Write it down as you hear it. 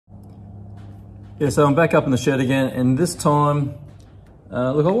Yeah, so I'm back up in the shed again, and this time,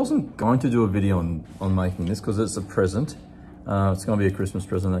 look, I wasn't going to do a video on making this because it's a present. It's going to be a Christmas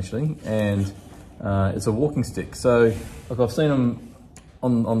present actually, and it's a walking stick. So, look, I've seen them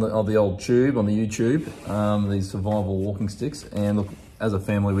on the old tube, on the YouTube, these survival walking sticks. And look, as a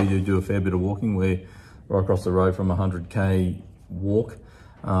family, we do a fair bit of walking. We're right across the road from a 100K walk.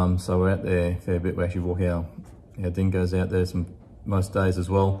 So we're out there a fair bit. We actually walk our dingoes out there most days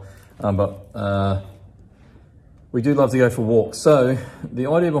as well. But we do love to go for walks. So the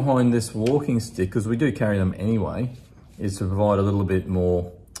idea behind this walking stick, because we do carry them anyway, is to provide a little bit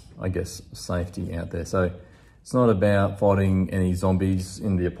more, I guess, safety out there. So it's not about fighting any zombies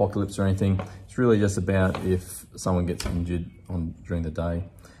in the apocalypse or anything. It's really just about if someone gets injured during the day,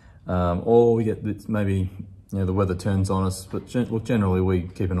 or we get maybe, the weather turns on us. But look, generally we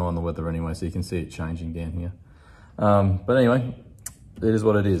keep an eye on the weather anyway, so you can see it changing down here. But anyway, it is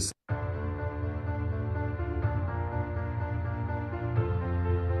what it is.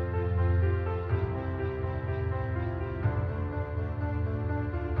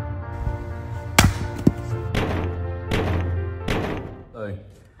 So,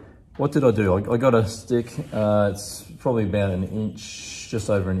 what did I do? I got a stick. It's probably about an inch, just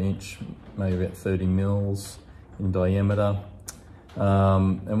over an inch, maybe about 30 mils in diameter.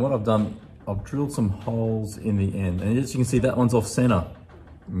 And what I've done, I've drilled some holes in the end, and as you can see, that one's off center.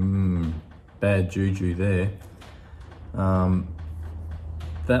 Bad juju there.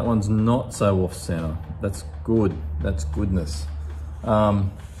 That one's not so off center. That's good. That's goodness. So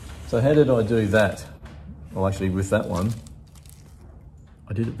how did I do that? Well, actually, with that one,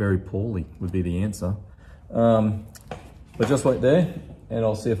 I did it very poorly, would be the answer. But just wait there, and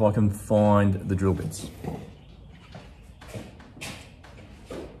I'll see if I can find the drill bits.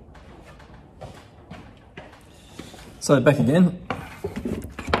 So back again.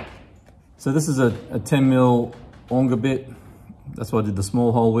 So this is a 10 mil Onga bit. That's what I did the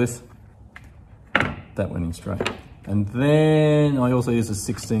small hole with. That went in straight. And then I also used a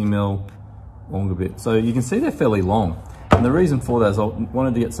 16 mil Onga bit. So you can see they're fairly long. And the reason for that is I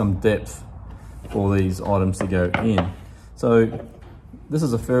wanted to get some depth for these items to go in. So this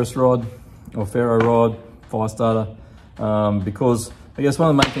is a ferrous rod or ferro rod, fire starter, because I guess one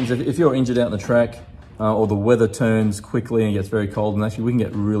of the main things, if you're injured out in the track, or the weather turns quickly and it gets very cold, and actually we can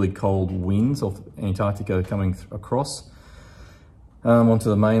get really cold winds off Antarctica coming across onto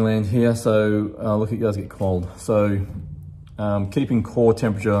the mainland here. So look, it does get cold. So keeping core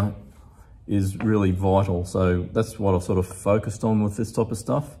temperature is really vital. So that's what I've sort of focused on with this type of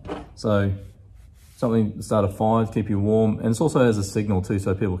stuff. So something to start a fire, to keep you warm. And it's also as a signal too,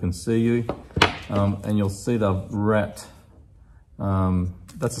 so people can see you. And you'll see they've wrapped,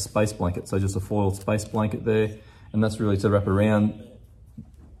 that's a space blanket, so just a foiled space blanket there, and that's really to wrap around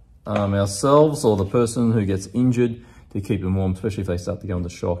ourselves or the person who gets injured to keep them warm, especially if they start to go into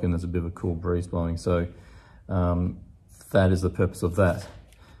shock and there's a bit of a cool breeze blowing. So that is the purpose of that.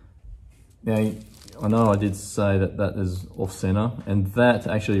 Now, I know I did say that that is off center, and that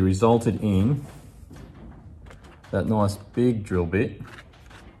actually resulted in that nice big drill bit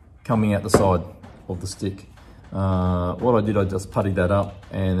coming out the side of the stick. What I did, I just puttied that up,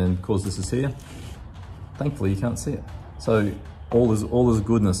 and then because this is here, thankfully you can't see it. So all this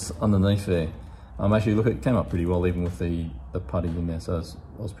goodness underneath there. Actually, look, it came up pretty well even with the putty in there, so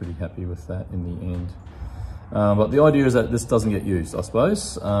I was pretty happy with that in the end. But the idea is that this doesn't get used, I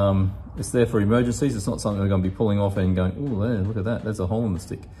suppose. It's there for emergencies. It's not something we're going to be pulling off and going, oh, there, look at that, there's a hole in the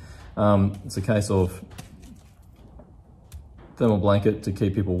stick. It's a case of thermal blanket to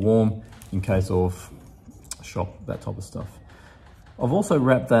keep people warm in case of shock, that type of stuff. I've also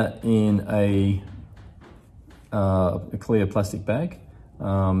wrapped that in a clear plastic bag,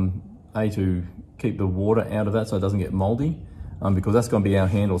 to keep the water out of that so it doesn't get moldy, because that's going to be our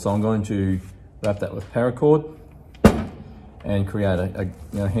handle. So I'm going to wrap that with paracord and create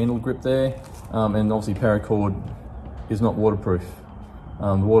a handle grip there. And obviously paracord is not waterproof.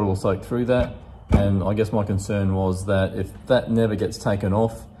 The water will soak through that. And I guess my concern was that if that never gets taken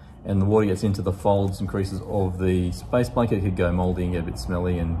off and the water gets into the folds and creases of the space blanket, it could go moldy and get a bit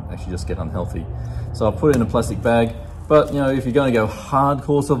smelly and actually just get unhealthy. So I put it in a plastic bag. But if you're going to go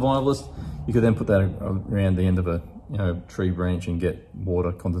hardcore survivalist, you could then put that around the end of a tree branch and get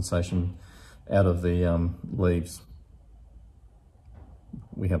water condensation out of the leaves.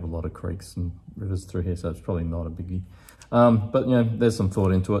 We have a lot of creeks and rivers through here, so it's probably not a biggie. But there's some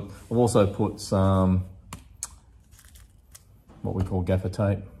thought into it. I've also put some what we call gaffer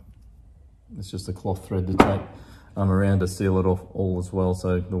tape. It's just a cloth thread to tape around to seal it off all as well,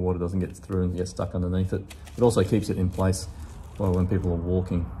 so the water doesn't get through and get stuck underneath it. It also keeps it in place when people are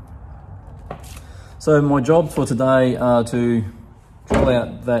walking. So my job for today are to drill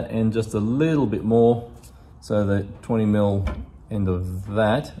out that end just a little bit more. So the 20mm end of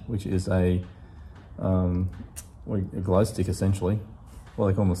that, which is a glow stick essentially. What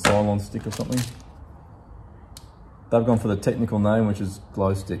they call them, a Cylon stick or something. They've gone for the technical name, which is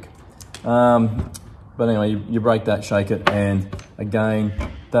glow stick. But anyway, you break that, shake it, and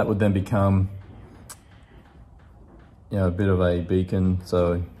again, that would then become, you know, a bit of a beacon.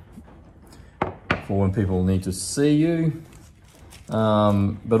 So for when people need to see you,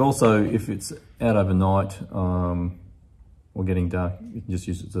 but also if it's out overnight or getting dark, you can just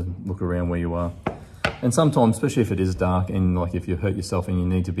use it to look around where you are. And sometimes, especially if it is dark and like if you hurt yourself and you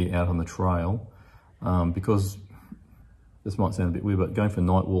need to be out on the trail, because this might sound a bit weird, but going for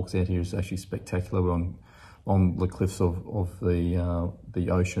night walks out here is actually spectacular. We're on the cliffs of the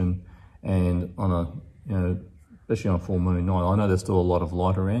ocean, and on a, you know, especially on a full moon night. I know there's still a lot of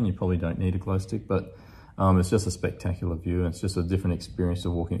light around. You probably don't need a glow stick, but it's just a spectacular view, and it's just a different experience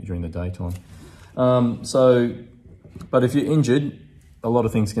of walking it during the daytime. But if you're injured, a lot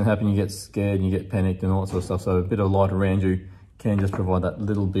of things can happen. You get scared and you get panicked and all that sort of stuff. So a bit of light around you can just provide that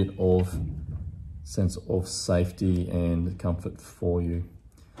little bit of sense of safety and comfort for you.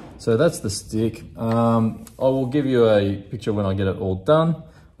 So that's the stick. I will give you a picture when I get it all done,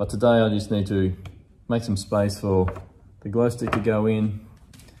 but today I just need to make some space for the glow stick to go in.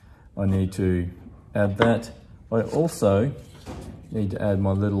 I need to add that. I also need to add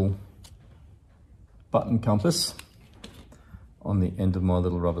my little button compass on the end of my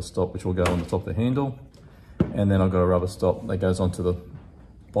little rubber stop, which will go on the top of the handle. And then I've got a rubber stop that goes onto the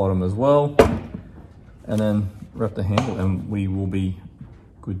bottom as well. And then wrap the handle and we will be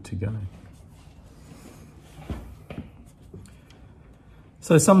good to go.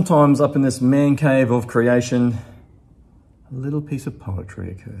 So sometimes up in this man cave of creation, a little piece of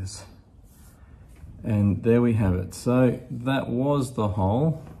poetry occurs. And there we have it. So that was the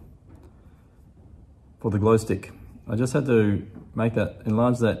hole for the glow stick. I just had to make that,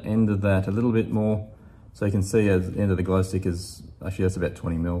 enlarge that end of that a little bit more, so you can see as the end of the glow stick is, actually that's about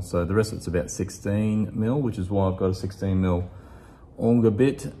 20mm, so the rest of it's about 16mm, which is why I've got a 16mm auger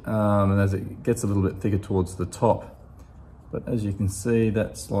bit, and as it gets a little bit thicker towards the top. But as you can see,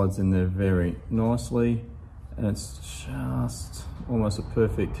 that slides in there very nicely, and it's just almost a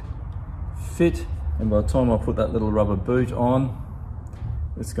perfect fit. And by the time I put that little rubber boot on,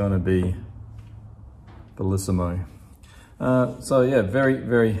 it's going to be bellissimo. So yeah, very,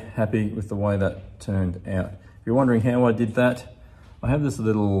 very happy with the way that turned out. If you're wondering how I did that, I have this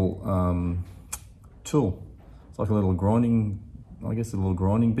little tool. It's like a little grinding, I guess a little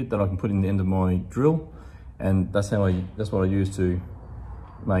grinding bit that I can put in the end of my drill, and that's what I use to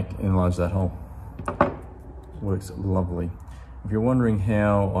enlarge that hole. Works lovely. If you're wondering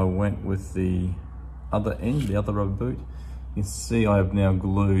how I went with the other end, the other rubber boot, you can see I have now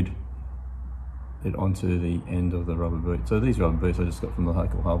glued it onto the end of the rubber boot. So these rubber boots I just got from the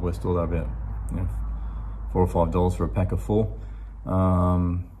local hardware store. They're about, you know, $4 or $5 for a pack of 4.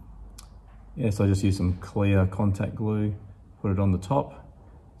 Yeah, so I just used some clear contact glue, put it on the top.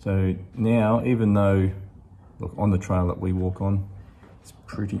 So now, even though, look, on the trail that we walk on, it's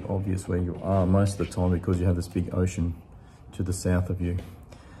pretty obvious where you are most of the time because you have this big ocean to the south of you.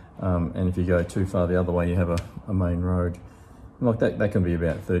 And if you go too far the other way, you have a main road. Like that can be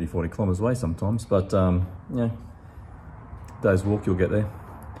about 30, 40 kilometers away sometimes, but yeah, day's walk, you'll get there.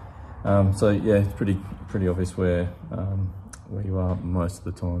 So yeah, it's pretty obvious where you are most of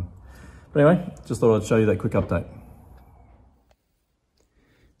the time. But anyway, just thought I'd show you that quick update.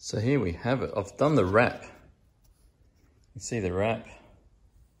 So here we have it. I've done the wrap. You can see the wrap.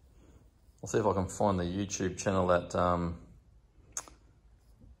 I'll see if I can find the YouTube channel that I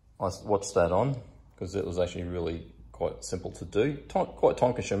watched that on, because it was actually really quite simple to do, quite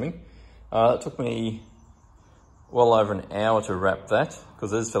time consuming. It took me well over an hour to wrap that,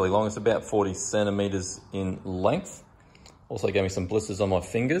 because it is fairly long. It's about 40 centimeters in length. Also gave me some blisters on my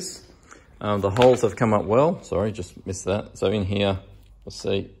fingers. The holes have come up well. Sorry, just missed that. So in here, you'll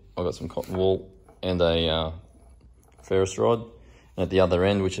see I've got some cotton wool and a ferrous rod. And at the other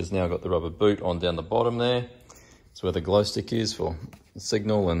end, which has now got the rubber boot on down the bottom there, it's where the glow stick is for the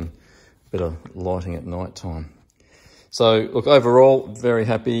signal and a bit of lighting at night time. So look, overall, very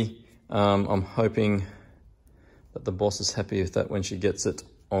happy. I'm hoping that the boss is happy with that when she gets it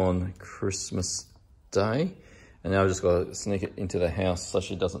on Christmas Day. And now I've just got to sneak it into the house so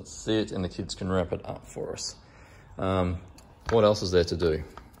she doesn't see it and the kids can wrap it up for us. What else is there to do?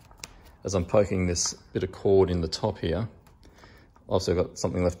 As I'm poking this bit of cord in the top here, I've also got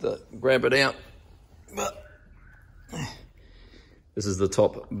something left to grab it out. But this is the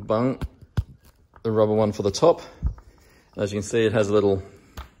top bung the rubber one for the top. As you can see, it has a little,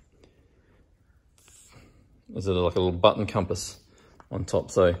 like a little button compass on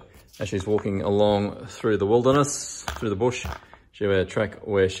top. So as she's walking along through the wilderness, through the bush, she'll be able to track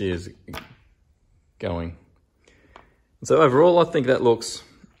where she is going. And so overall, I think that looks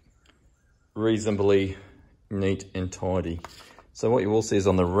reasonably neat and tidy. So what you will see is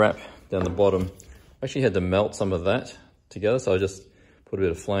on the wrap down the bottom, I actually had to melt some of that together. So I just put a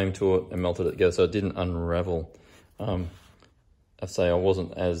bit of flame to it and melted it together so it didn't unravel. I'd say I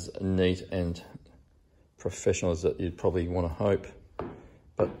wasn't as neat and professional as you'd probably want to hope.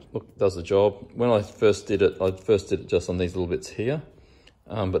 But look, it does the job. When I first did it just on these little bits here.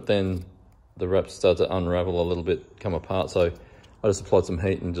 But then the wraps started to unravel a little bit, come apart. So I just applied some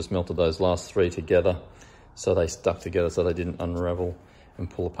heat and just melted those last three together so they stuck together so they didn't unravel and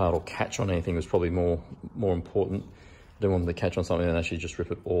pull apart or catch on anything. Was probably more important. I didn't want them to catch on something and actually just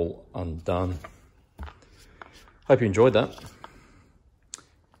rip it all undone. Hope you enjoyed that.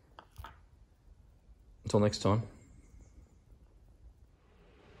 Until next time.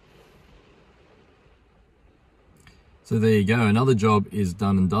 So there you go, another job is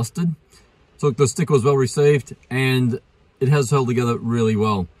done and dusted. So look, the sticker was well received and it has held together really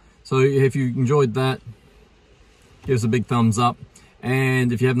well. So if you enjoyed that, give us a big thumbs up.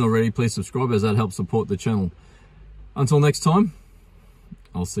 And if you haven't already, please subscribe as that helps support the channel. Until next time,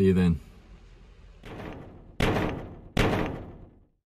 I'll see you then.